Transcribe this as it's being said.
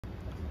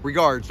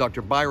Regards,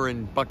 Dr.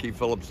 Byron Bucky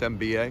Phillips,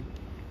 MBA.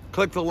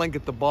 Click the link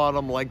at the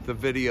bottom, like the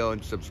video,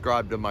 and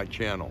subscribe to my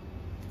channel.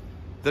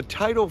 The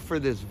title for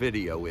this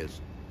video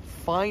is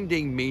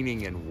Finding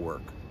Meaning in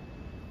Work.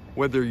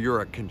 Whether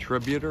you're a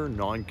contributor,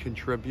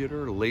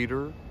 non-contributor,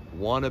 leader,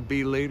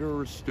 wannabe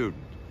leader, or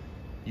student,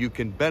 you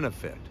can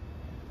benefit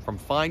from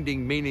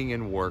finding meaning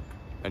in work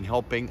and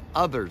helping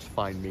others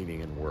find meaning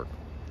in work.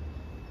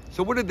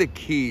 So what are the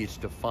keys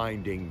to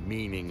finding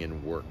meaning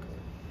in work?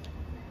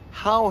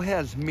 How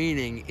has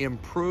meaning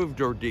improved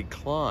or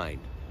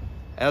declined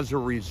as a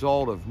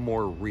result of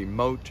more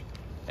remote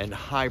and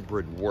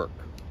hybrid work?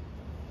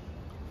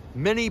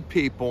 Many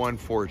people,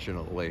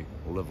 unfortunately,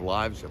 live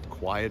lives of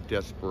quiet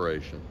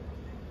desperation,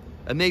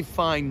 and they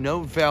find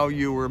no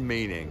value or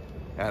meaning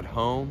at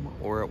home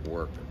or at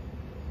work.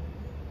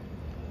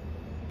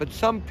 But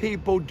some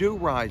people do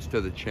rise to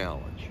the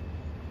challenge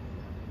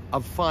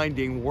of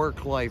finding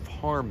work-life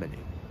harmony.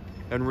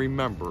 And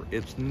remember,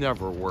 it's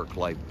never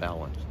work-life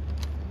balance.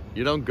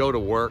 You don't go to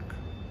work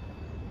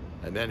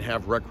and then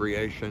have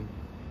recreation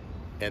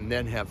and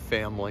then have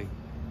family.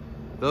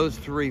 Those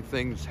three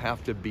things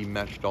have to be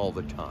meshed all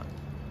the time.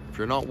 If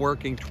you're not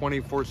working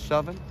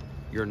 24/7,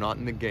 you're not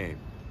in the game.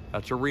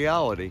 That's a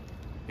reality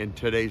in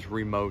today's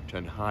remote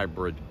and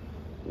hybrid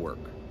work.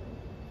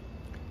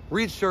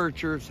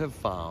 Researchers have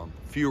found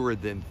fewer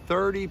than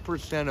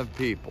 30% of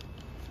people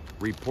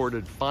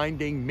reported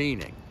finding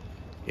meaning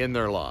in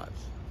their lives.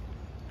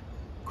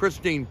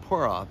 Christine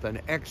Porath,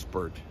 an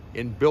expert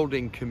in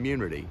building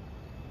community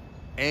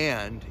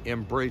and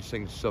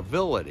embracing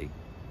civility,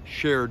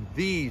 shared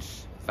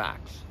these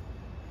facts.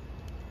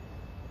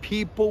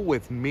 People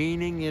with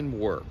meaning in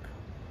work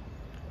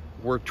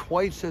were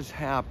twice as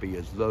happy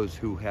as those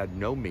who had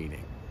no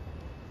meaning.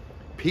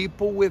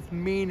 People with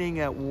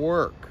meaning at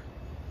work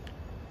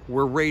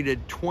were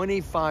rated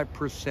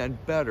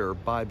 25% better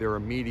by their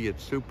immediate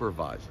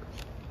supervisors.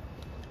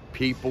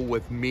 People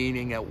with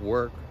meaning at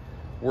work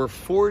were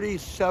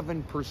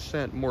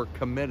 47% more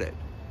committed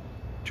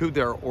to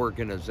their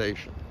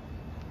organization.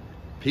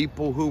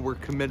 People who were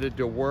committed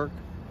to work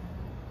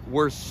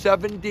were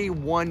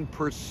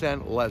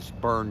 71% less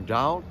burned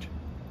out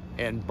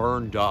and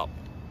burned up.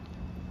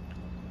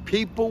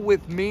 People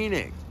with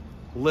meaning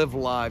live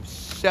lives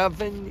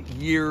 7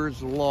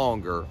 years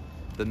longer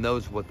than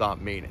those without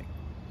meaning.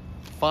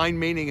 Find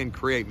meaning and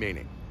create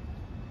meaning.